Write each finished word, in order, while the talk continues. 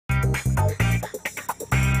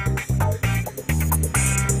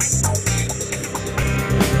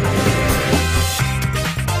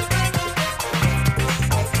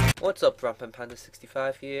What's up,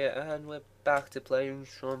 Panda65 here, and we're back to playing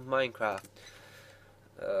some Minecraft.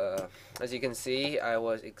 As you can see, I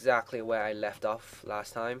was exactly where I left off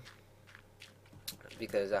last time,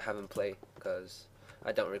 because I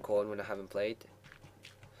don't record when I haven't played.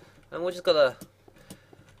 And we're just gonna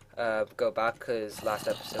go back, because last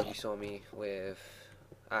episode you saw me with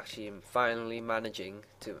actually finally managing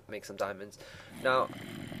to make some diamonds. Now,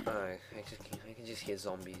 I can just hear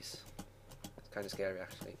zombies. It's kind of scary,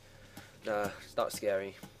 actually. Nah, it's not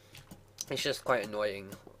scary. It's just quite annoying,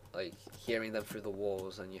 like hearing them through the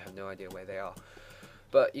walls and you have no idea where they are.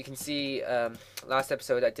 But you can see, last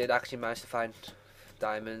episode I did actually manage to find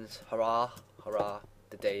diamonds. Hurrah, hurrah,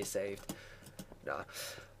 the day is saved. Nah,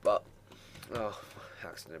 but, oh,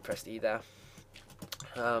 accidentally pressed E there.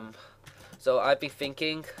 So I've been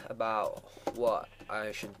thinking about what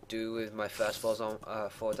I should do with my first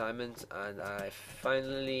four diamonds, and I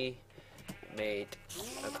finally made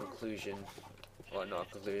a conclusion, or not a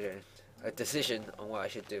conclusion, a decision on what I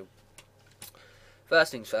should do.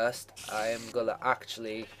 First things first, I am gonna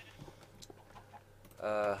actually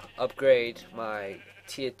upgrade my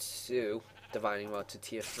tier 2 divining rod to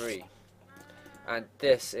tier 3, and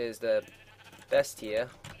this is the best tier,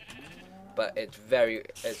 but it's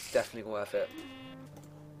definitely worth it.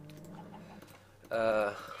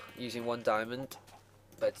 Using 1 diamond,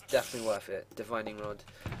 but it's definitely worth it. Divining rod.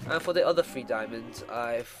 And for the other 3 diamonds,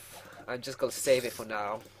 I'm just gonna save it for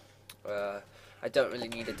now. I don't really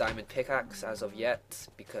need a diamond pickaxe as of yet,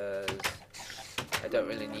 because I don't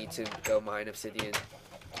really need to go mine obsidian.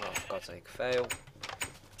 Oh, for God's sake, fail.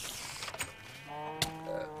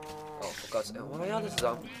 Oh, for God's sake, why are there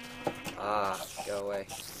zombies? Ah, go away.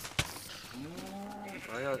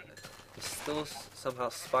 Why are still somehow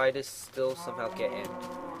spiders still somehow get in?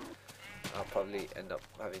 I'll probably end up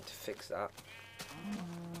having to fix that.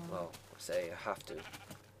 Well, say I have to.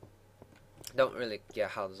 Don't really get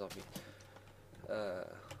how the zombie.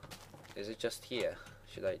 Is it just here?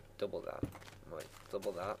 Should I double that? Might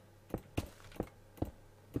double that.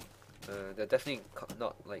 They're definitely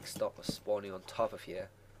not like stop spawning on top of here,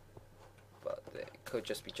 but they could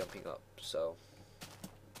just be jumping up. So,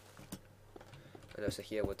 and also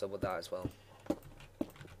here we'll double that as well.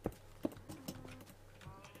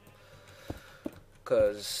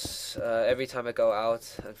 Because every time I go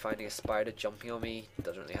out and finding a spider jumping on me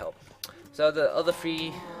doesn't really help. So the other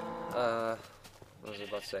 3, what was I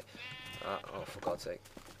about to say? Oh, for God's sake.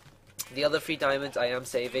 The other 3 diamonds I am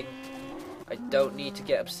saving. I don't need to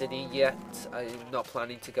get obsidian yet. I'm not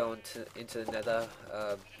planning to go into the nether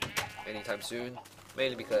anytime soon.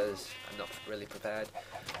 Mainly because I'm not really prepared.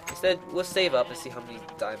 Instead, we'll save up and see how many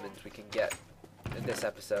diamonds we can get in this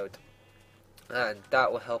episode. And that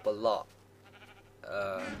will help a lot.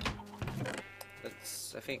 I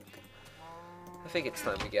think it's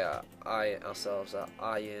time we get ourselves an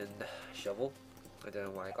iron shovel. I don't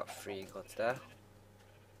know why I got 3 ingots there.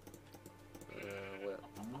 We'll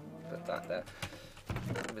put that there.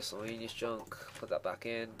 Miscellaneous junk. Put that back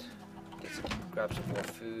in. Grab some more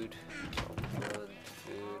food.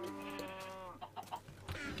 Food.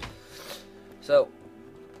 So,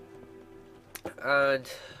 and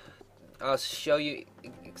I'll show you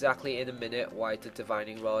exactly in a minute why the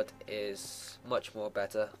divining rod is much more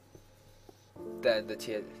better than the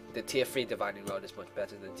tier 3 divining rod is much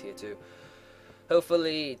better than tier 2.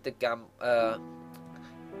 Hopefully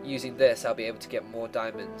using this I'll be able to get more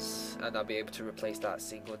diamonds, and I'll be able to replace that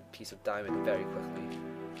single piece of diamond very quickly.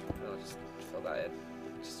 I'll just fill that in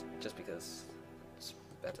just because it's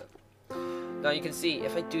better. Now you can see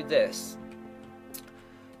if I do this,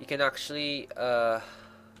 you can actually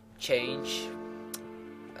change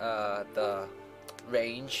the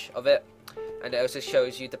range of it, and it also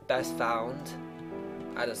shows you the best found,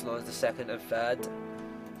 and as long as the 2nd and 3rd.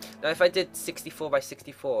 Now if I did 64 by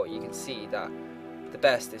 64, you can see that the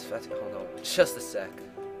best is 30. Hold on, just a sec.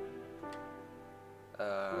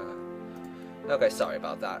 Okay, sorry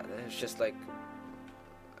about that. It's just like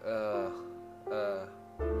froze.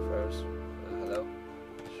 Hello,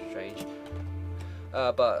 strange.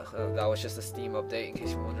 But that was just a Steam update, in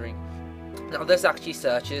case you're wondering. Now this actually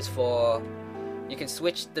searches for, you can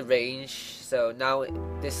switch the range, so now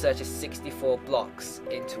this searches 64 blocks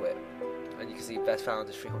into it, and you can see best found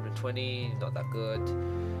is 320, not that good.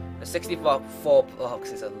 And 64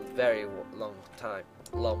 blocks is a very long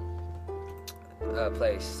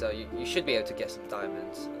place, so you should be able to get some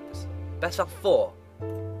diamonds. Best found 4,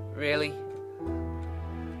 really?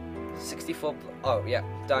 64, oh yeah,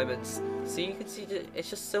 diamonds. See, you can see it's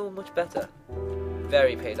just so much better.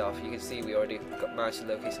 Very paid off. You can see we already managed to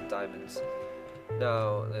locate some diamonds.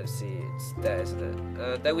 No, let's see, it's there, isn't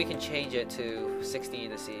it? Then we can change it to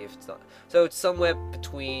 16 to see if it's not. So it's somewhere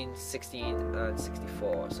between 16 and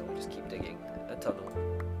 64, so we'll just keep digging a tunnel.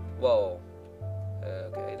 Whoa.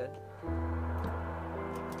 Okay then.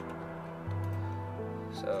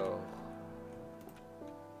 So,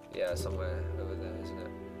 yeah, somewhere over there, isn't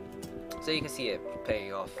it? So you can see it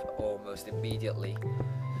paying off almost immediately.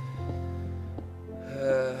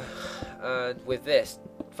 And with this,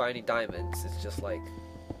 finding diamonds is just like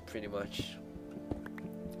pretty much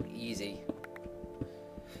easy.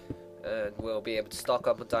 And we'll be able to stock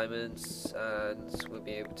up on diamonds, and we'll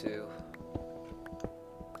be able to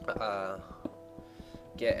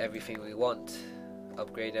get everything we want,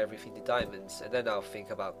 upgrade everything to diamonds, and then I'll think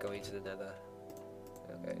about going to the nether.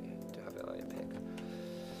 Okay, do have an iron pick.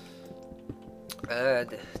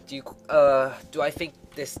 And do I think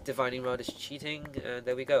this divining rod is cheating? And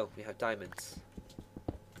there we go, we have diamonds.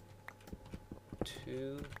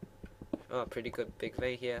 2. Oh, pretty good big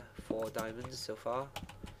vein here. 4 diamonds so far.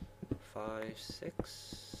 5,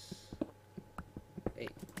 6,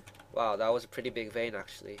 8. Wow, that was a pretty big vein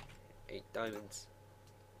actually. 8 diamonds.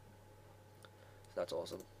 So that's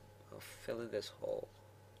awesome. I'll fill in this hole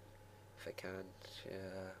if I can.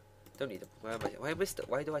 Yeah. Don't need them.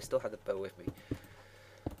 Why do I still have the bow with me?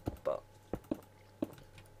 But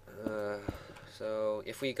so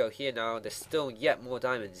if we go here now, there's still yet more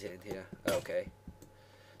diamonds in here. Okay.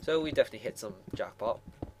 So we definitely hit some jackpot.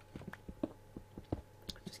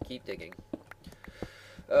 Just keep digging.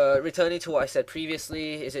 Returning to what I said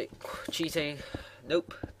previously, is it cheating?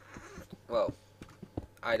 Nope. Well,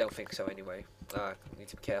 I don't think so anyway. Need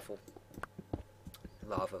to be careful.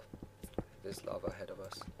 Lava. There's lava ahead of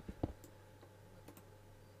us.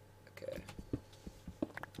 Okay.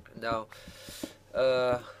 Now,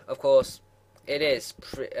 of course, it is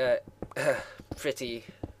pretty,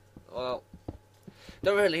 well,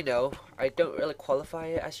 don't really know. I don't really qualify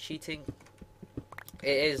it as cheating.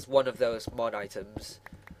 It is one of those mod items,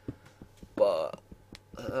 but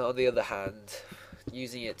on the other hand,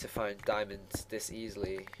 using it to find diamonds this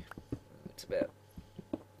easily, it's a bit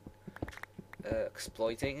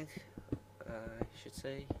exploiting, I should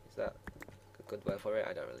say. Is that a good word for it?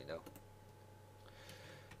 I don't really know.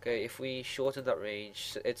 Okay, if we shorten that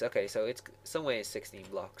range, it's okay, so it's somewhere in 16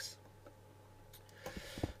 blocks.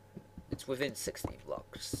 It's within 16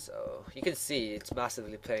 blocks, so you can see it's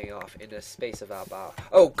massively paying off in a space of about,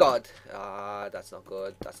 oh god! That's not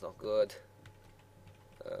good, that's not good.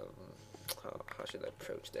 How should I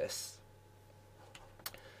approach this?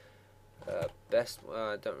 I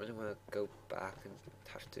don't really want to go back and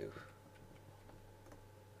have to.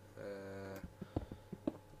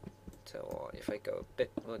 So if I go a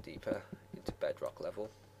bit more deeper into bedrock level,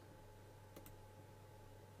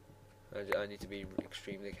 I need to be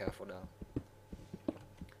extremely careful now.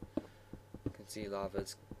 You can see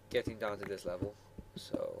lava's getting down to this level,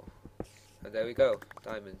 so, and there we go,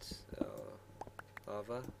 diamonds.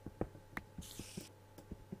 Lava.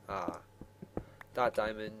 That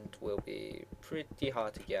diamond will be pretty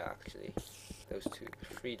hard to get actually. Those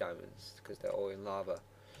 3 diamonds, because they're all in lava.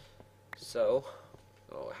 So,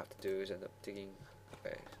 all I have to do is end up digging.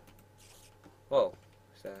 Okay. Whoa,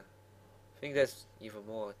 is there? I think there's even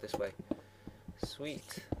more this way.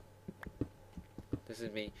 Sweet. This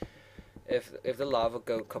is me. If the lava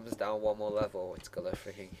comes down one more level, it's gonna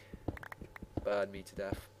freaking burn me to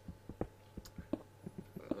death.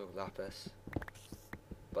 Oh, lapis.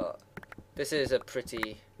 But this is a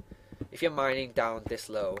pretty. If you're mining down this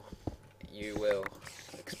low, you will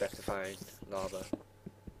expect to find lava.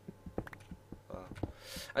 Wow.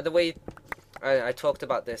 And the way I talked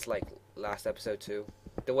about this like last episode too,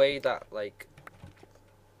 the way that like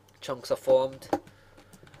chunks are formed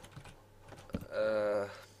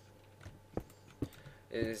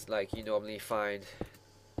is like you normally find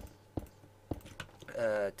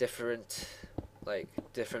different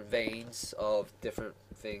veins of different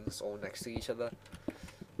things all next to each other.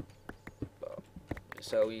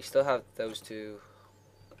 So we still have those 2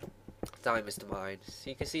 diamonds to mine. So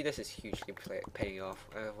you can see this is hugely paying off.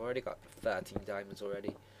 I've already got 13 diamonds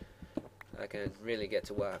already. I can really get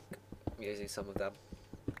to work using some of them.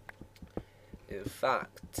 In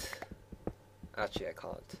fact, actually I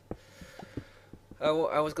can't.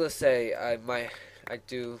 I was gonna say I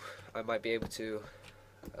might be able to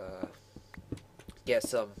get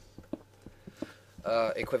some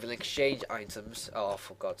equivalent exchange items. Oh,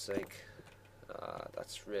 for God's sake.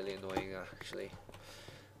 That's really annoying actually.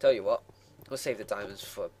 Tell you what, we'll save the diamonds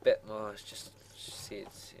for a bit more. Let's just see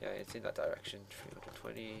it's in that direction.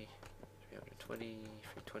 320, 320,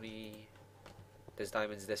 320. There's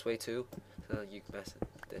diamonds this way too. So you messing.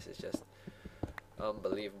 This is just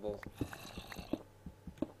unbelievable.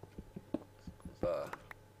 But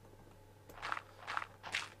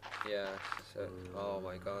yeah, so oh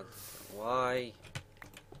my god, why?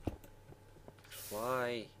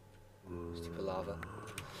 Stupid lava.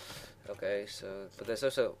 Okay, so but there's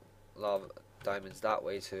also lava diamonds that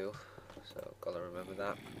way too, so gotta remember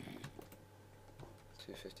that.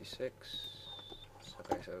 256.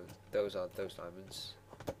 Okay, so those are those diamonds.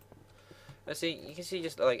 I see. You can see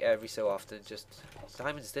just like every so often, just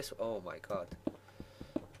diamonds. This. Oh my god.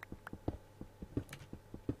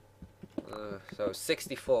 So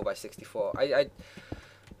 64 by 64.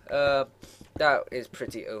 That is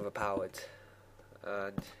pretty overpowered.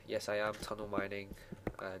 And yes, I am tunnel mining,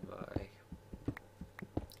 and my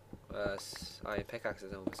iron pickaxe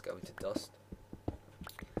is almost going to dust.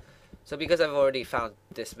 So because I've already found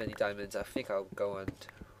this many diamonds, I think I'll go and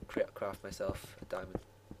craft myself a diamond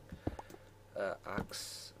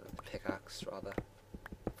pickaxe rather.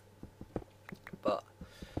 But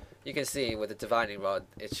you can see with the divining rod,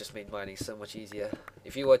 it's just made mining so much easier.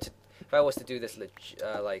 If I was to do this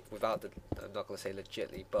like without the, I'm not gonna say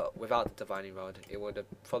legitly, but without the divining rod, it would have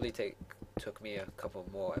probably took me a couple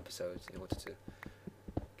more episodes in order to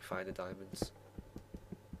find the diamonds.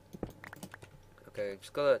 Okay,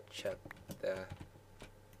 just gotta check there,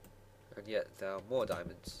 and yet there are more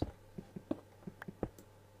diamonds.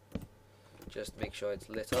 Just make sure it's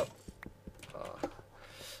lit up.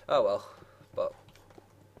 Oh well, but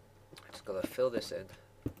I just gotta fill this in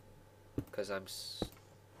because I'm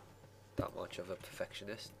that much of a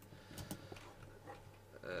perfectionist.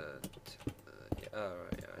 And yeah,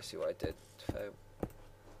 alright, yeah, I see what I did.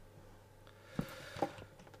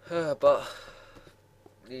 But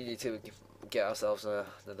we need to get ourselves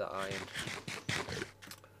another iron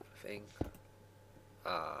thing.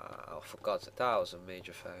 I forgot that was a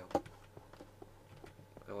major fail.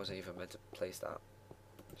 I wasn't even meant to place that.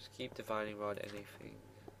 Just keep divining rod anything.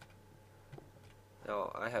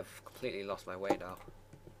 No, I have completely lost my way now.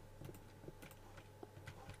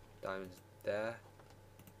 Diamonds there.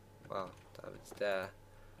 Wow, diamonds there.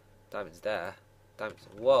 Diamonds there. Diamonds.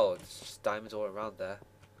 Whoa, there's just diamonds all around there.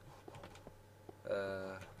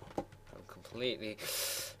 I'm completely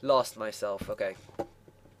lost myself. Okay,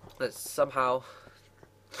 let's somehow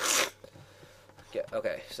get.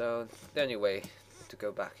 Okay, so the only way to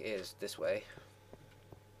go back is this way.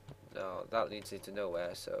 No, that leads into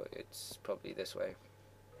nowhere, so it's probably this way.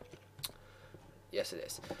 Yes, it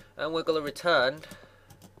is. And we're gonna return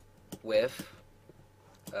with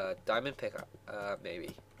a diamond pickaxe.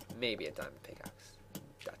 Maybe a diamond pickaxe.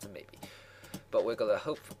 That's a maybe. But we're gonna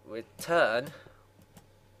return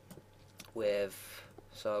with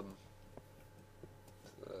some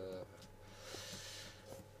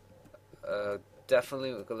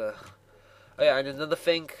definitely we're gonna. Oh yeah, and another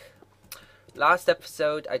thing. Last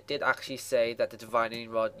episode, I did actually say that the divining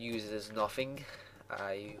rod uses nothing.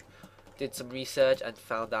 I did some research and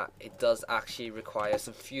found that it does actually require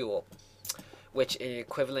some fuel, which in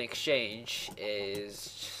equivalent exchange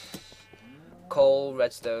is coal,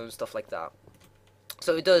 redstone, stuff like that.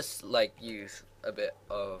 So it does like use a bit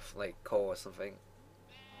of like coal or something.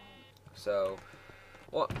 So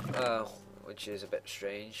what? Which is a bit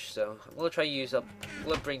strange. So I'm gonna try use up. I'm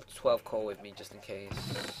gonna bring 12 coal with me just in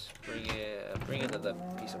case. Bring another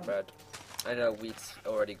piece of bread. I know wheat's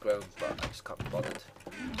already grown, but I just can't be bothered.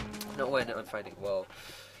 Not when I'm finding well.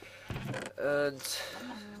 And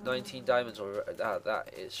 19 diamonds or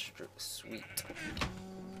that is sweet.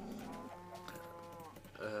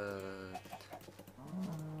 There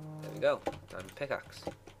we go. Diamond pickaxe.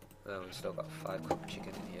 Oh, we've still got 5 cooked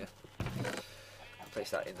chicken in here. Place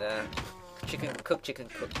that in there. Cooked chicken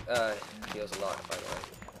heals a lot, by the way.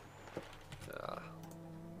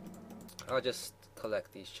 I'll just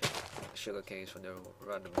collect these sugar canes for no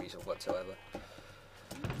random reason whatsoever.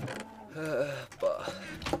 But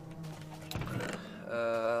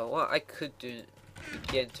what I could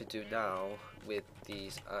begin to do now with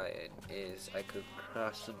these iron is I could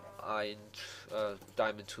craft some iron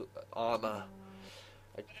diamond armor.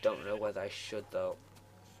 I don't know whether I should though.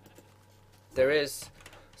 There is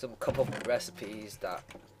some couple of recipes that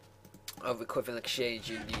of equivalent exchange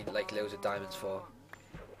you need like loads of diamonds for,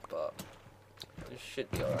 but it should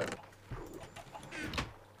be alright.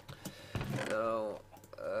 Now,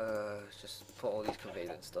 just put all these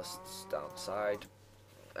conveyance dusts downside.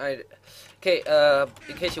 Okay,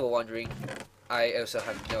 in case you were wondering, I also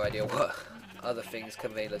have no idea what other things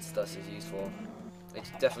conveyance dust is used for. It's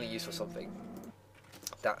definitely used for something.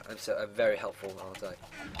 That I'm very helpful, aren't I?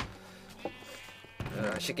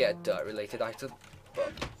 I should get a dirt-related item,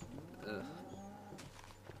 but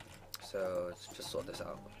so let's just sort this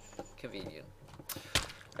out. Convenient.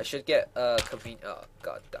 I should get convenient. Oh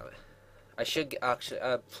god damn it! I should actually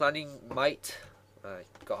planning might.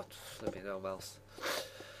 God, flipping no mouse.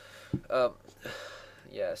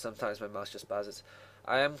 Yeah, sometimes my mouse just buzzes.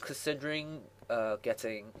 I am considering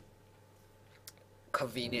getting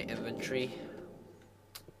convenient inventory,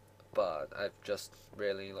 but I've just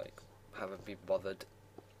really haven't been bothered.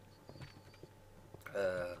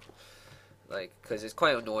 Because it's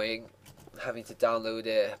quite annoying having to download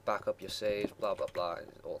it, back up your saves, blah blah blah, and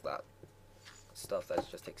all that stuff that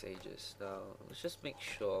just takes ages. Now let's just make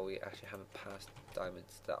sure we actually haven't passed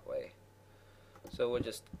diamonds that way. So we'll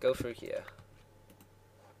just go through here.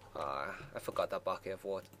 I forgot that bucket of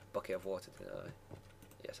water, didn't I?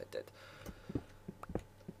 Yes, I did.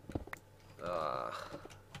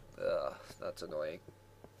 That's annoying.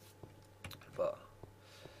 But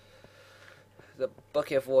the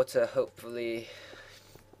bucket of water, hopefully,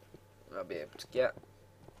 I'll be able to get.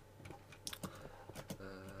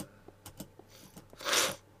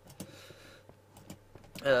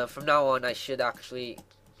 From now on, I should actually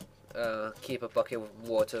keep a bucket of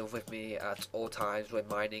water with me at all times when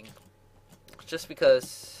mining. Just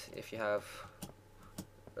because if you have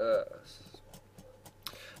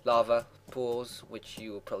lava pools, which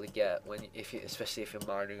you will probably get especially if you're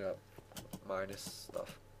mining up minus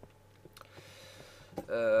stuff.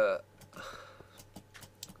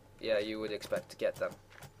 Yeah, you would expect to get them.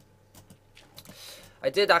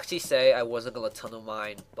 I did actually say I wasn't gonna tunnel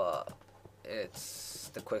mine, but it's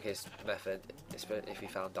the quickest method if you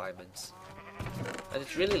found diamonds, and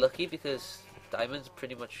it's really lucky because diamonds are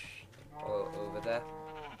pretty much over there.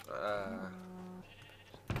 I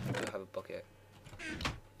do have a bucket.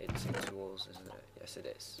 It's in tools, isn't it? Yes, it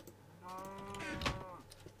is.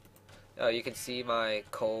 Oh, you can see my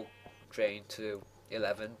coal drain to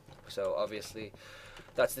 11, so obviously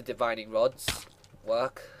that's the divining rods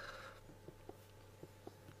work.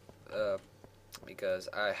 Because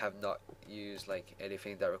I have not used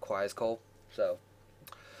anything that requires coal, so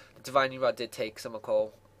the divining rod did take some of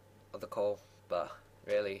the coal, but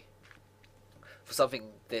really for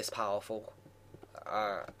something this powerful,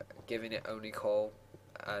 giving it only coal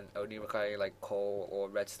and only requiring coal or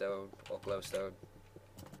redstone or glowstone,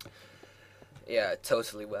 yeah,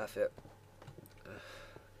 totally worth it.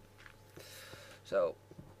 So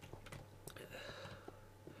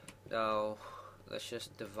now let's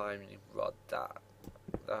just divining rod that.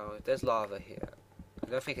 Oh, there's lava here. I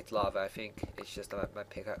don't think it's lava, I think it's just that my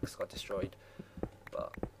pickaxe got destroyed.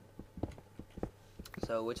 But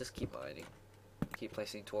so we'll just keep mining. Keep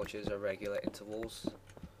placing torches at regular intervals.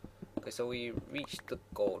 Okay, so we reached the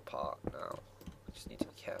gold part now. Just need to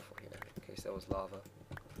be careful here in case there was lava.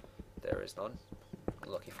 There is none.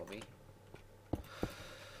 Lucky for me.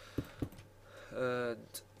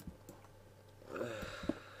 And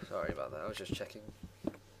sorry about that, I was just checking.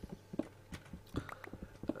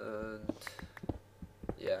 And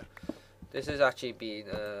yeah, this has actually been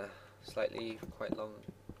slightly quite long.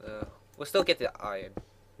 We'll still get the iron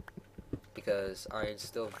because iron's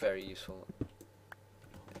still very useful.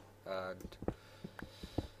 And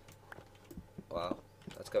wow,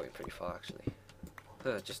 that's going pretty far actually.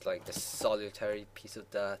 Just this solitary piece of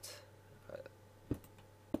dirt.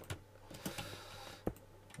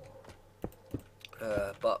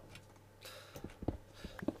 But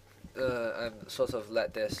I'm sort of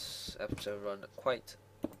let this episode run quite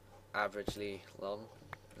averagely long.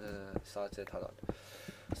 Started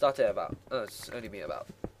about it's only been about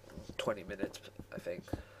 20 minutes, I think.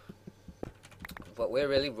 But we're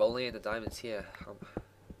really rolling in the diamonds here.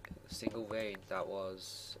 Single vein, that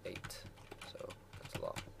was 8, so that's a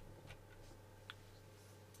lot.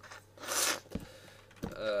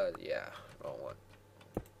 Yeah, wrong one.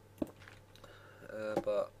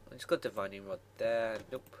 But I just got divining rod there.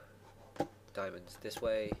 Nope. Diamonds this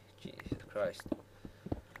way. Jesus Christ.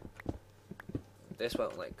 This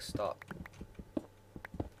won't stop.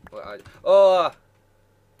 Oh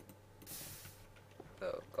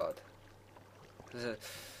god.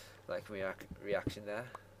 Reaction there.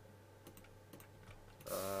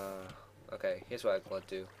 Okay, here's what I'm gonna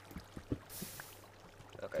do.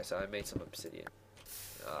 Okay, so I made some obsidian.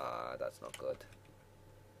 That's not good.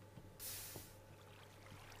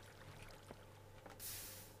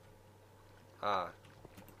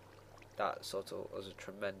 That sort of was a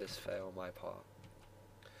tremendous fail on my part.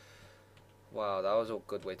 Wow, that was a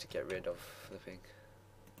good way to get rid of flipping.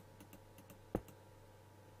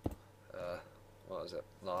 What was it?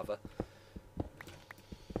 Lava.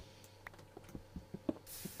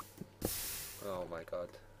 Oh my god.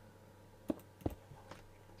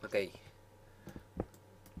 Okay.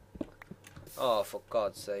 Oh, for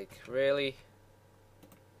God's sake, really?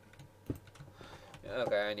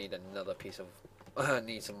 Okay, I need another piece of... I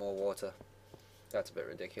need some more water. That's a bit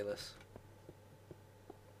ridiculous.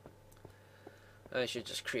 I should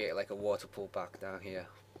just create like a water pool back down here.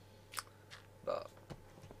 But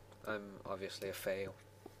I'm obviously a fail.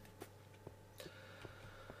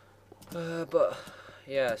 But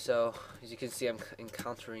yeah, so as you can see, I'm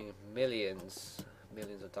encountering millions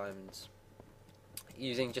of diamonds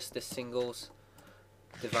using just this singles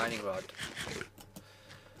divining rod.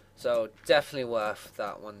 So definitely worth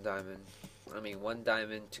that 1 diamond. I mean, 1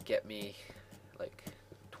 diamond to get me like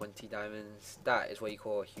 20 diamonds. That is what you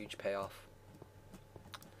call a huge payoff.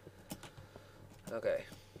 Okay,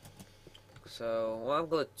 so what I'm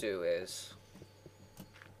gonna do is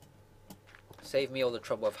save me all the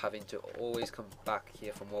trouble of having to always come back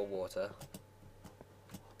here for more water.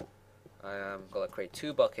 I am gonna create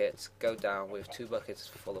 2 buckets, go down with 2 buckets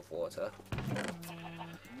full of water,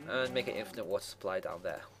 and make an infinite water supply down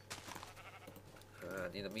there.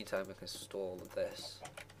 And in the meantime, I can store all of this.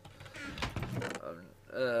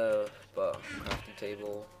 But crafting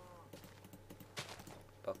table,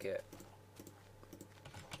 bucket.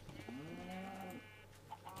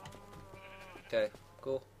 Okay,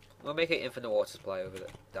 cool. We'll make an infinite water supply over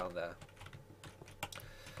down there.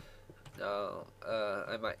 Now,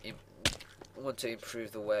 I might want to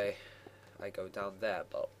improve the way I go down there,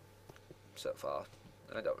 but so far,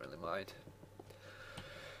 I don't really mind.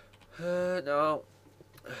 No,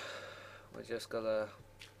 we're just gonna...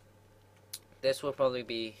 This will probably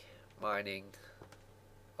be mining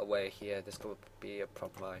away here. This could be a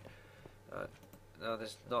prop mine. No,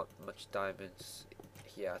 there's not much diamonds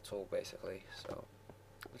here at all, basically, so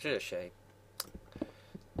which is a shame.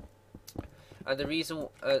 And the reason,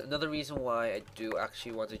 another reason why I do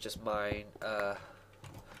actually want to just mine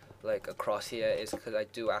like across here is because I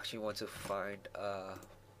do actually want to find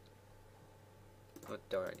what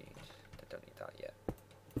do I need? I don't need that yet.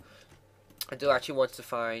 I do actually want to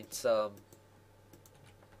find some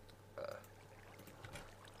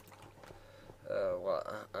well,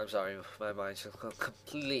 I'm sorry, my mind's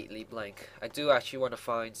completely blank. I do actually want to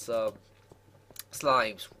find some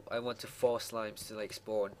slimes. I want to force slimes to like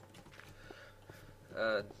spawn,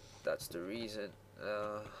 and that's the reason.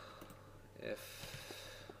 If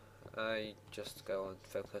I just go and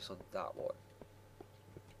focus on that one.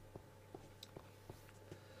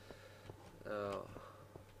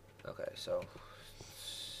 Okay, so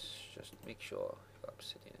just make sure you got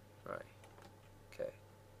obsidian, right? Okay.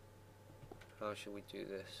 How should we do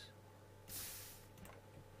this?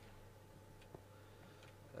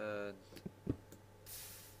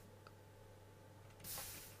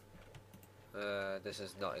 And this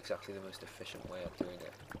is not exactly the most efficient way of doing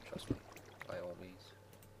it, trust me, by all means.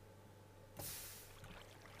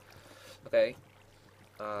 Okay.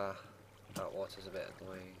 That water's a bit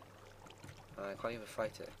annoying. I can't even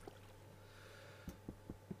fight it.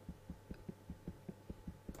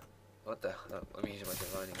 What the? Oh, I'm using my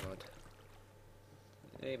divining rod.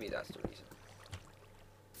 Maybe that's the reason.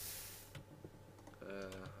 I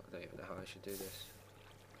don't even know how I should do this.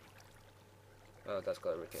 Oh, that's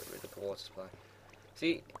got to get rid of the water supply.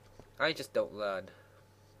 See, I just don't learn.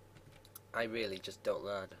 I really just don't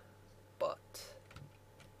learn. But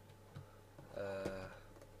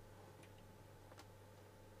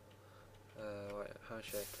how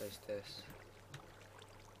should I place this?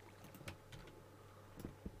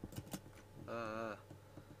 I'm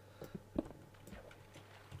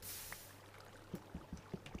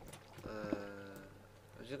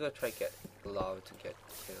just gonna try to get lava to get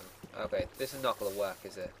killed. Okay, this is not gonna work,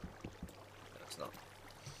 is it? No, it's not.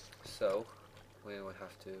 So we would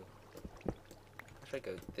have to try to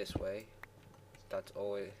go this way. That's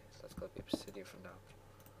gotta be obsidian from now.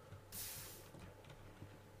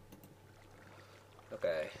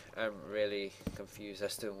 Okay, I'm really confused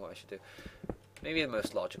as to what I should do. Maybe the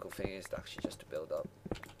most logical thing is actually just to build up.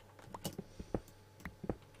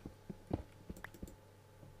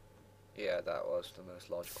 Yeah, that was the most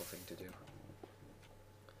logical thing to do.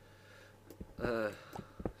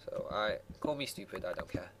 So call me stupid, I don't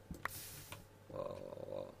care.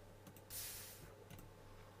 Whoa.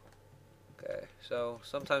 Okay, so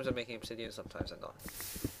sometimes I'm making obsidian, sometimes I'm not.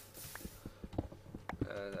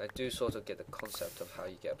 And I do sort of get the concept of how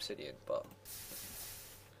you get obsidian, but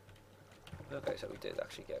okay, so we did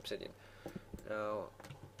actually get obsidian. Now,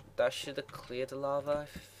 that should have cleared the lava.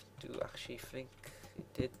 I do actually think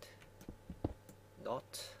it did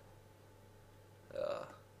not.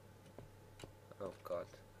 Oh god,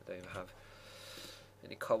 I don't even have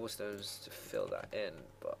any cobblestones to fill that in,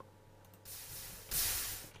 but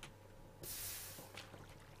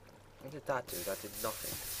what did that do? That did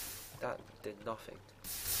nothing. That did nothing.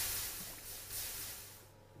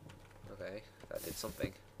 Okay, that did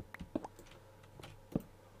something.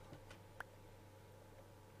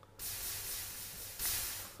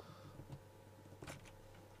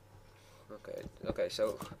 Okay,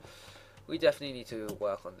 so we definitely need to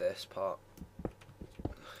work on this part.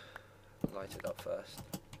 Light it up first.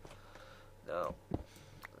 Now,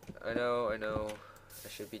 I know I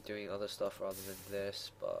should be doing other stuff rather than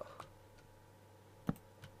this, but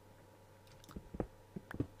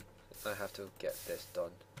I have to get this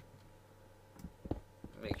done.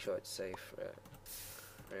 Make sure it's safe,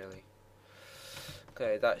 really.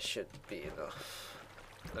 Okay, that should be enough.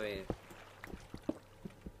 I mean,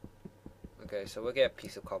 okay, so we'll get a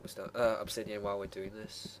piece of cobblestone, obsidian while we're doing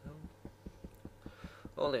this.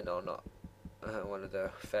 Only no, not one of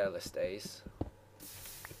the fairless days.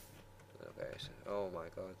 Okay, so, oh my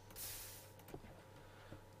god.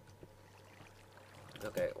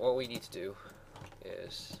 Okay, what we need to do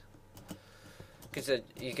is, because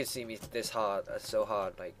you can see me this hard, so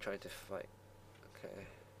hard, like trying to fight. Okay,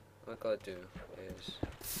 what I gotta do is,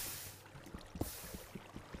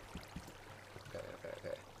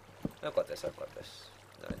 okay. I've got this. No,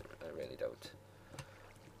 I really don't.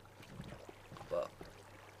 But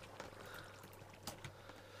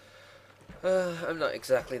I'm not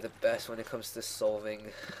exactly the best when it comes to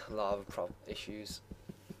solving lava issues.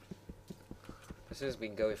 This has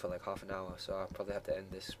been going for like half an hour, so I'll probably have to end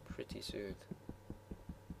this pretty soon.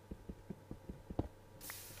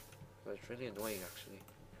 But it's really annoying, actually.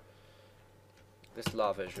 This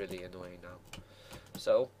lava is really annoying now.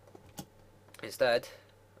 So, instead,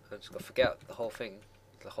 I'm just gonna forget the whole thing,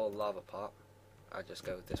 the whole lava part. I just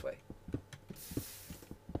go this way.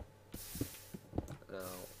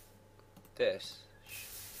 Now, this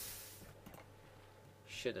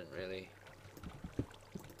shouldn't really.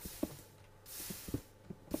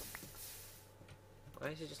 Why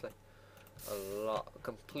is it just like a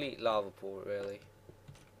complete lava pool, really?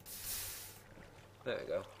 There we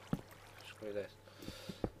go. Screw this.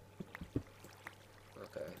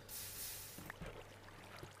 Okay.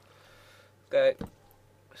 Okay.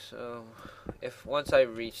 So, if once I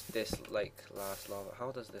reach this like last lava, how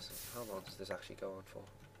long does this actually go on for?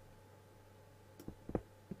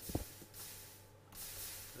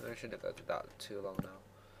 I shouldn't go to that too long now.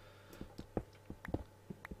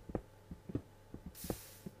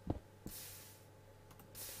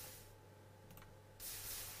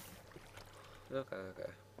 Okay.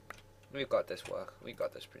 We've got this work. We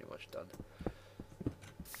got this pretty much done.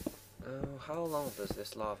 How long does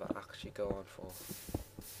this lava actually go on for?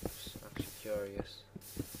 I'm actually curious.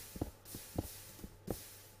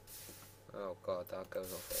 Oh god, that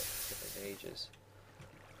goes on for flipping ages.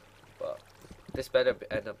 But this better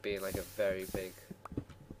end up being like a very big.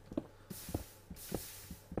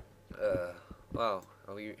 Wow.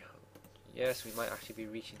 Are we? Yes, we might actually be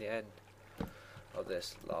reaching the end of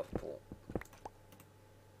this lava pool.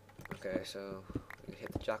 Okay, so we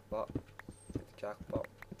hit the jackpot. I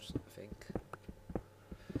think.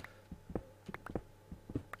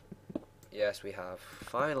 Yes, we have.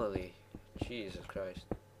 Finally! Jesus Christ.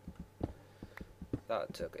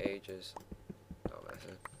 That took ages. No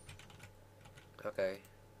method. Okay.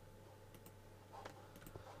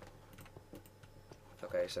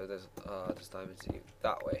 Okay, so there's diamonds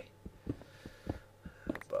that way.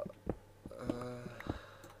 But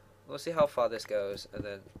we'll see how far this goes, and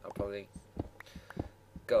then I'll probably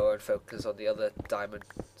go and focus on the other diamond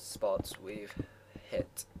spots we've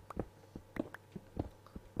hit.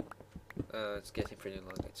 It's getting pretty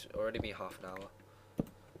long. It's already been half an hour,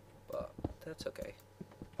 but that's okay.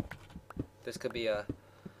 This could be a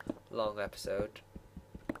long episode.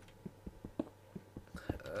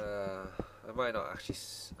 I might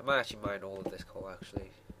actually mine all of this coal.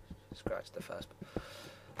 Actually, scratch the first.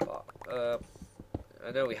 But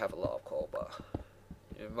I know we have a lot of coal, but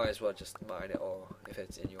you might as well just mine it all if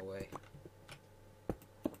it's in your way.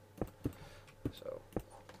 So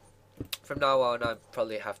from now on, I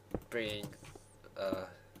probably have to bring a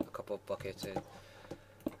couple of buckets in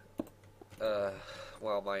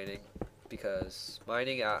while mining, because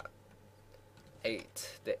mining at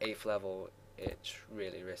the 8th level, it's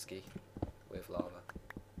really risky with lava.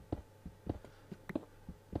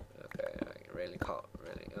 Okay, I really can't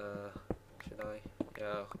really. Should I?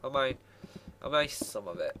 Yeah, I mine some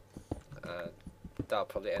of it. That'll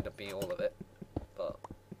probably end up being all of it. But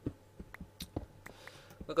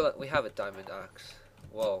look, we have a diamond axe.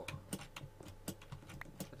 Whoa.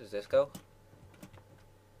 Where does this go?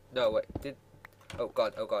 No, wait. Oh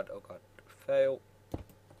god. Fail.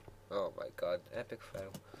 Oh my god, epic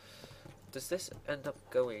fail. Does this end up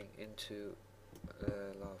going into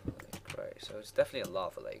lava lake? Right, so it's definitely a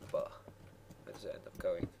lava lake, but where does it end up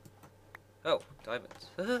going? Oh, diamonds.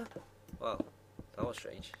 Wow, that was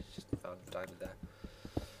strange. Just found a diamond there.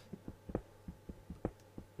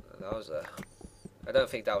 That was a... I don't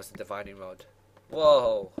think that was the divining rod.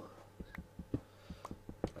 Whoa!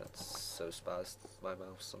 That's so spazzed, my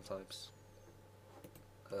mouse sometimes.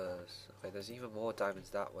 Okay, there's even more diamonds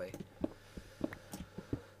that way.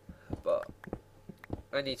 But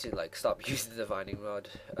I need to like stop using the divining rod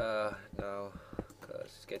now,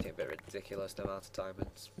 because it's getting a bit ridiculous, the amount of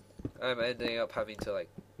diamonds. I'm ending up having to like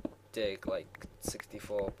dig like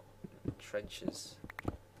 64 trenches.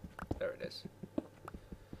 There it is.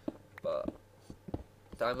 But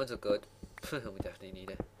diamonds are good. We definitely need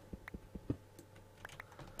it.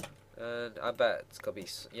 And I bet it's gonna be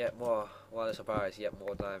yet more. While the surprise, yet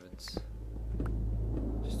more diamonds.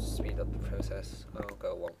 Just to speed up the process. I'll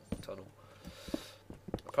go one tunnel.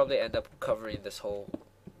 I'll probably end up covering this whole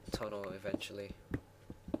tunnel eventually,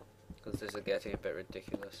 because this is getting a bit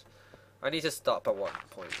ridiculous. I need to stop at one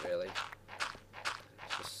point, really.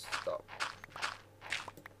 Just stop.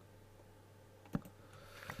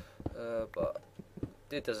 But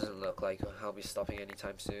it doesn't look like I'll be stopping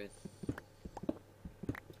anytime soon.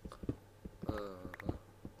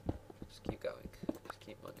 Just keep going. Just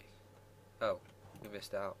keep money. Oh, we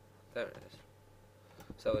missed out. There it is.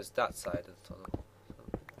 So it's that side of the tunnel.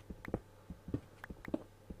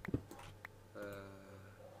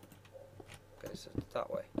 Okay, so it's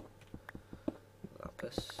that way.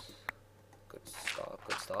 Lapis. Good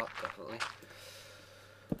start, definitely.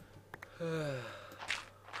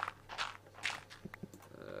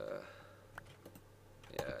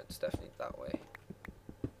 Yeah, it's definitely that way.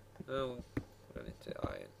 Oh, run into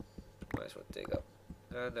iron. Might as well dig up.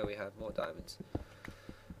 And there we have more diamonds.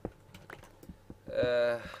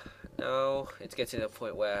 Now it's getting to a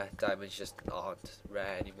point where diamonds just aren't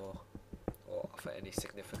rare anymore, or offer any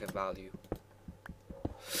significant value.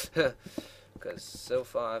 Because so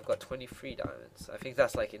far I've got 23 diamonds. I think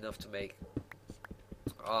that's like enough to make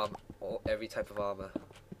or every type of armor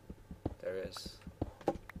there is.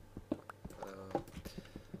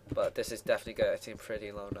 But this is definitely getting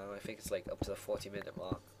pretty low now. I think it's like up to the 40-minute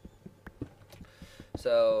mark.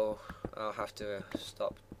 So I'll have to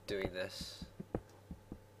stop doing this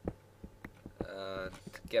and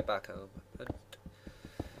get back home. And,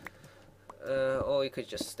 or you could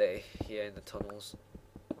just stay here in the tunnels.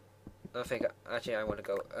 I think actually I want to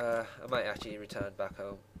go. I might actually return back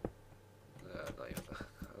home. I'm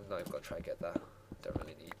not even gonna try to get that. Don't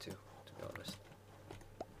really need to be honest.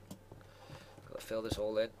 Gotta fill this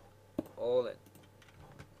all in.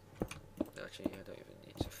 Actually, I don't even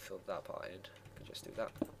need to fill that part in. I can just do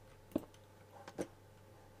that.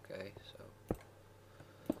 Okay, so.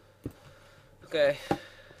 Okay.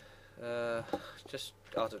 Just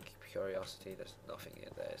out of curiosity, there's nothing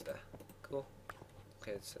in there, is there? Cool.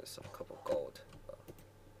 Okay, so there's some couple of gold.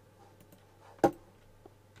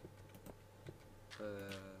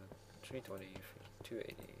 320,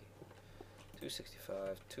 280,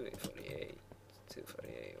 265, 248,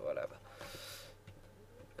 248, whatever.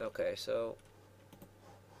 Okay, so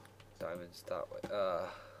diamonds that way.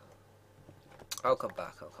 I'll come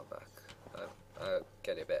back. I'll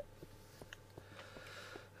get a bit.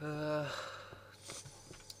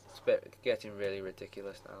 It's getting really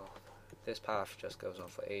ridiculous now. This path just goes on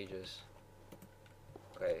for ages.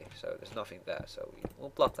 Okay, so there's nothing there, so we'll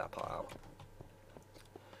block that part out.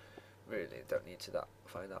 Really don't need to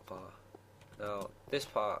find that part. Now this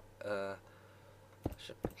part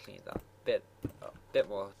should clean that a bit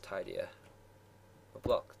more tidier. We'll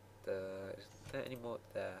block the. Is there any more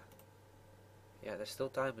there? Yeah, there's still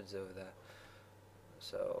diamonds over there.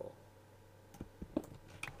 So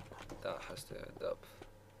that has to end up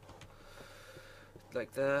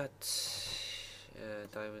like that. Yeah,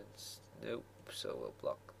 diamonds. Nope. So we'll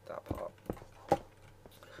block that part.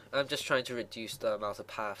 I'm just trying to reduce the amount of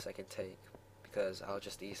paths I can take, because I'll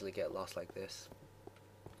just easily get lost like this.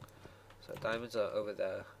 So diamonds are over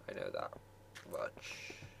there, I know that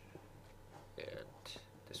much. And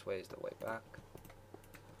this way is the way back.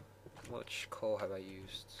 How much coal have I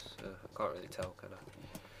used? I can't really tell, can I?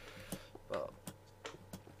 Well,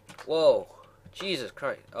 whoa! Jesus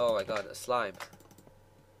Christ! Oh my god, a slime.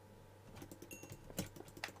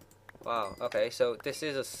 Wow, okay, so this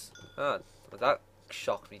is well, that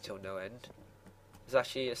shocked me till no end. There's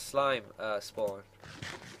actually a slime spawn.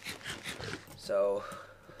 So,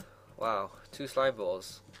 wow, 2 slime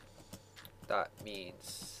balls. That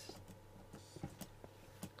means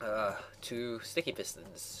 2 sticky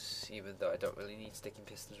pistons, even though I don't really need sticky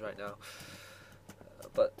pistons right now.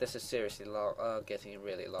 But this is seriously long, getting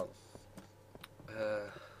really long.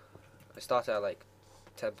 I started at like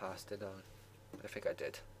 10 past, didn't I? I think I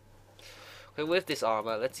did. Okay, with this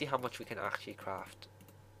armor, let's see how much we can actually craft.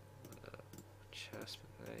 Chest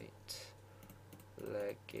plate,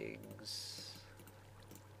 leggings.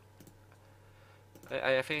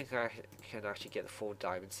 I think I can actually get the full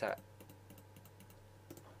diamond set.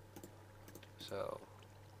 So,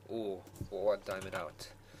 ooh, 1 diamond out.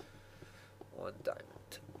 1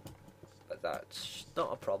 diamond. But that's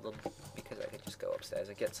not a problem because I can just go upstairs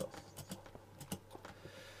and get some.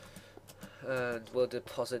 And we'll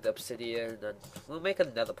deposit obsidian and we'll make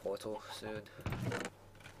another portal soon.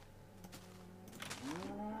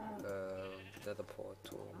 Another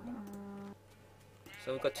portal.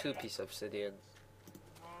 So we've got 2 pieces of obsidian.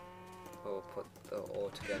 We'll put the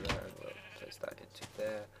ore together and we'll place that into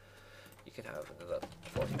there. You can have another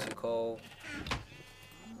 42 coal.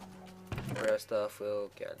 Rare stuff,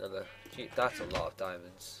 we'll get another. Gee, that's a lot of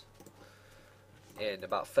diamonds. In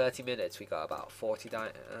about 30 minutes, we got about 40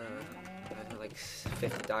 like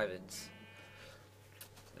 50 diamonds.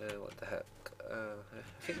 What the heck? I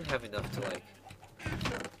think we have enough to like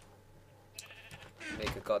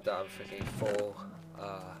make a goddamn freaking full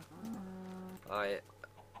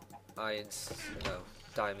irons,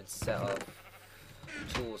 diamond set of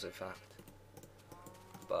tools, in fact.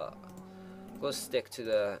 But we'll stick to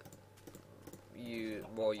the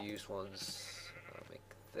more used ones. I'll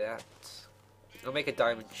make that. I'll make a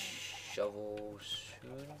diamond shovel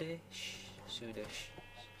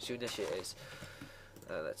soonish it is.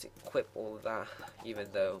 Let's equip all of that, even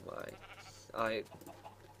though my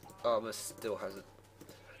armor still hasn't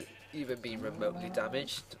even been remotely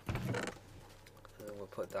damaged. And we'll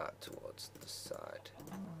put that towards the side.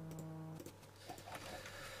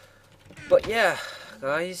 But yeah,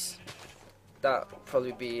 guys, that'll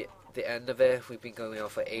probably be the end of it. We've been going on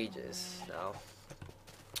for ages now.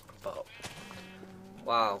 But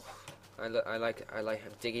wow, I'm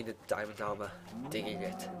digging the diamond armor, digging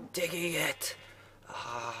it.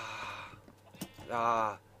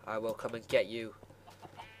 I will come and get you.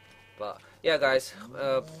 But yeah, guys,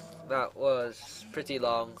 that was pretty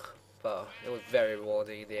long, but it was very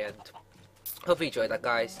rewarding in the end. Hope you enjoyed that,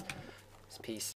 guys. Peace.